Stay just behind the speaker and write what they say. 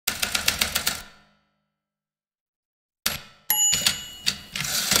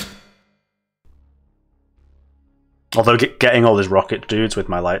Although getting all these rocket dudes with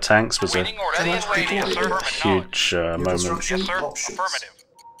my light tanks was a Waiting orders. Ready and waiting, yes, sir. huge moment Yes, sir. Options. Affirmative.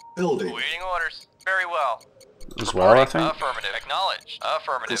 Building. Waiting orders. Very well. as well, I think. Affirmative. Acknowledged.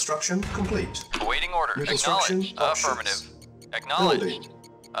 Affirmative. Construction complete. Awaiting orders. New construction Acknowledged. options. Affirmative. Acknowledged. Building.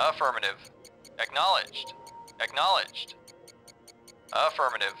 Affirmative. Acknowledged. Acknowledged.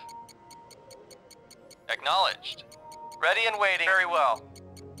 Affirmative. Acknowledged. Ready and waiting. Very well.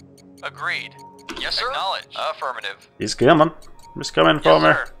 Agreed. Yes, sir. Acknowledged. Affirmative. He's coming. He's coming for Yes,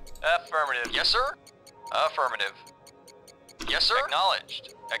 me. sir. Affirmative. Yes, sir. Affirmative. Yes, sir.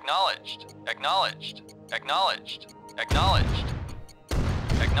 Acknowledged. Acknowledged. Acknowledged. Acknowledged. Acknowledged.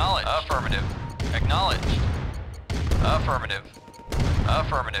 Acknowledged. Affirmative. Acknowledged. Affirmative.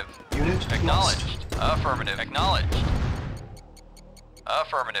 Affirmative. Unit Acknowledged. lost. Affirmative. Acknowledged.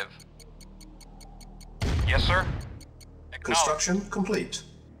 Affirmative. Yes, sir. Acknowledged. Construction complete.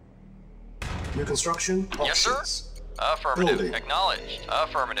 New construction options. Yes, sir. Affirmative. Building. Acknowledged.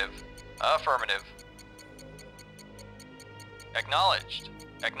 Affirmative. Affirmative. Acknowledged.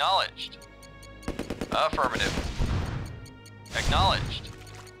 Acknowledged. Affirmative. Acknowledged.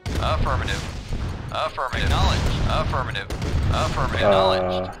 Affirmative. Affirmative. Acknowledged. Affirmative. Affirmative.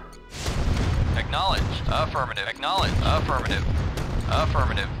 Acknowledged. Acknowledged. Affirmative. Acknowledged. Affirmative.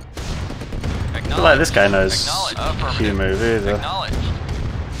 Affirmative. I feel like this guy knows Acknowledged. Q move either. Acknowledged.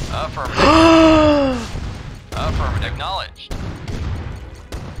 Affirmative. Affirmative. Acknowledged.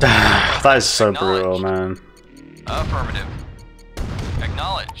 That is so brutal, man. Affirmative.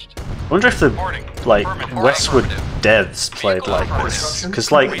 Acknowledged. I wonder if the like Westwood devs played like this,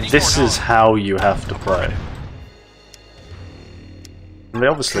 because like this is how you have to play. And they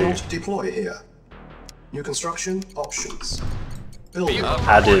obviously Cannot deploy here. New construction options. Building.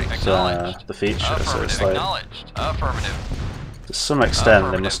 added the feature, so it's like Acknowledged. Affirmative. to some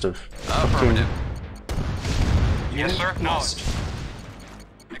extent they must have fucking Affirmative. Unit Yes, sir. lost.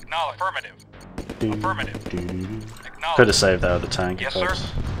 Acknowledged. Affirmative. Affirmative. could have saved that with the tank. Yes, if sir.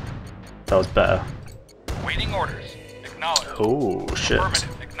 that was better. Waiting orders. Acknowledged. Oh shit!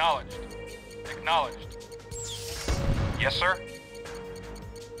 Affirmative. Acknowledged. Acknowledged. Yes, sir.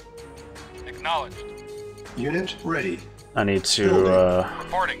 Acknowledged. Unit ready. I need to.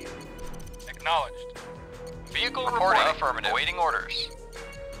 Reporting. Acknowledged. Vehicle reporting. Affirmative. Waiting orders.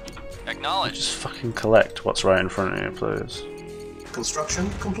 Acknowledged. Just fucking collect what's right in front of you, please. Construction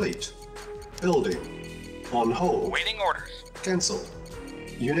complete. Building. On hold. Waiting orders. Cancel.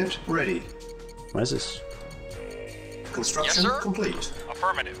 Unit ready. Where's this? Construction Yes, sir. complete.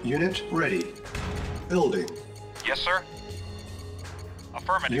 Affirmative. Unit ready. Building. Yes, sir.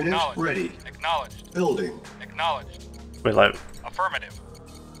 Affirmative. Unit Acknowledged. ready. Acknowledged. Building. Acknowledged. Wait, like Affirmative.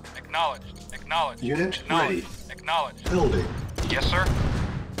 Acknowledged. Acknowledged. Unit Acknowledged. ready. Acknowledged. Building. Yes, sir.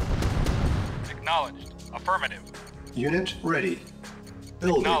 Acknowledged. Affirmative. Unit ready.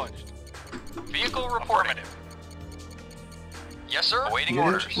 Building. Acknowledged. Vehicle reporting. Yes, sir. Awaiting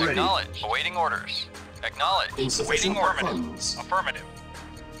Unit orders. ready. Acknowledged. Awaiting orders. Acknowledged. Insufficient Awaiting orders. funds. Affirmative.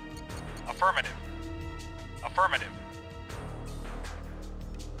 Affirmative. Affirmative.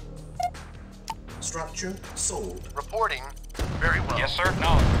 Structure sold. Reporting. Very well. Yes, sir.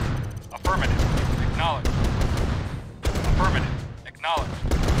 Acknowledged. Affirmative. Acknowledged. Affirmative. Acknowledged.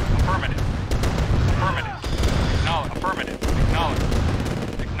 Affirmative. Affirmative. Acknowledged. Affirmative. Acknowledged.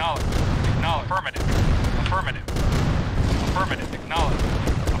 Acknowledged. Acknowledged. Affirmative. Affirmative. Affirmative. Acknowledged.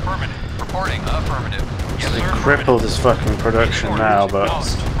 Affirmative. Reporting. Affirmative. Yes, they sir. crippled his fucking production now, but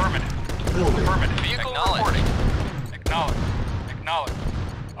Acknowledged. Affirmative. Building. Affirmative. Vehicle reporting. Acknowledged. Acknowledged.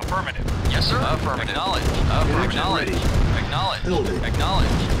 Affirmative. Yes, sir. Affirmative. Acknowledged. Unit Acknowledged. ready. Acknowledged. Building.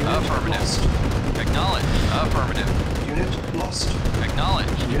 Acknowledged. Unit Affirmative. lost. Acknowledged. Affirmative. Unit lost.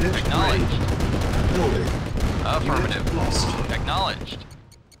 Acknowledged. Unit Acknowledged. Building. Affirmative. Unit lost. Acknowledged.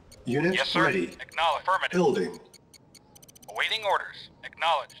 Unit Yes, sir. ready. Acknowledged. Affirmative. Building. Awaiting orders.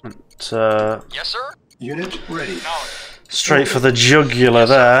 Acknowledged. it's Yes, sir. Unit ready. Acknowledged. straight for the jugular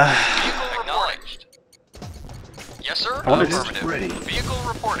there. Vehicle acknowledged. Yes, sir. I wanted to- Affirmative. Ready. Vehicle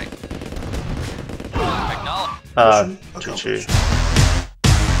reporting. Acknowledged. Mission GG. accomplished.